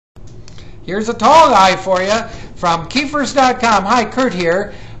Here's a tall guy for you from Keepers.com. Hi, Kurt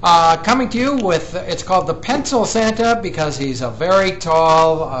here. Coming to you with, it's called the Pencil Santa because he's a very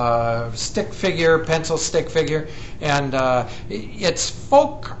tall stick figure, pencil stick figure. And it's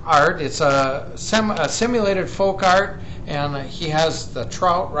folk art. It's a simulated folk art. And he has the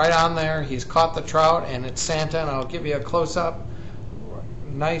trout right on there. He's caught the trout, and it's Santa. And I'll give you a close-up.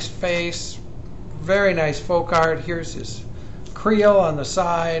 Nice face. Very nice folk art. Here's his creel on the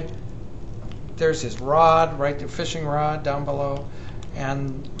side. There's his rod, right, the fishing rod down below.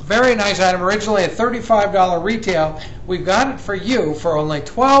 And very nice item, originally a $35 retail. We've got it for you for only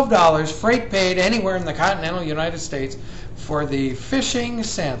 $12, freight paid anywhere in the continental United States for the Fishing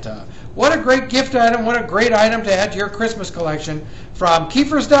Santa. What a great gift item, what a great item to add to your Christmas collection from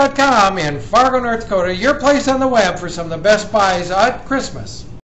Keepers.com in Fargo, North Dakota, your place on the web for some of the best buys at Christmas.